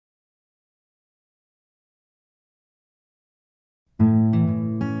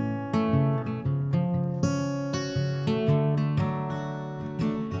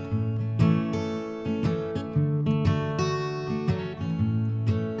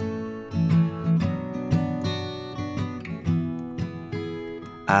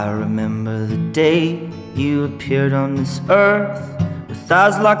I remember the day you appeared on this earth, with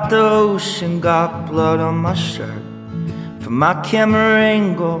eyes like the ocean, got blood on my shirt. From my camera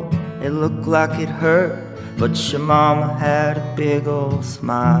angle, it looked like it hurt, but your mama had a big old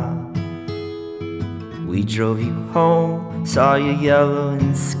smile. We drove you home, saw your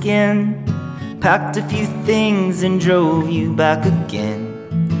yellowing skin, packed a few things and drove you back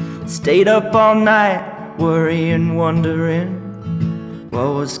again. Stayed up all night, worrying, wondering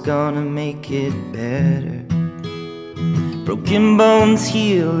what was gonna make it better. Broken bones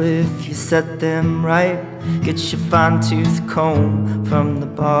heal if you set them right. Get your fine-tooth comb from the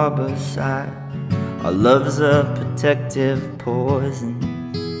barber's side. Our love's a protective poison,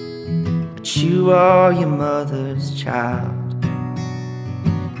 but you are your mother's child.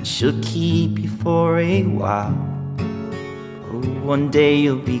 She'll keep you for a while. Oh, one day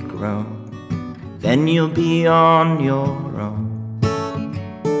you'll be grown, then you'll be on your own.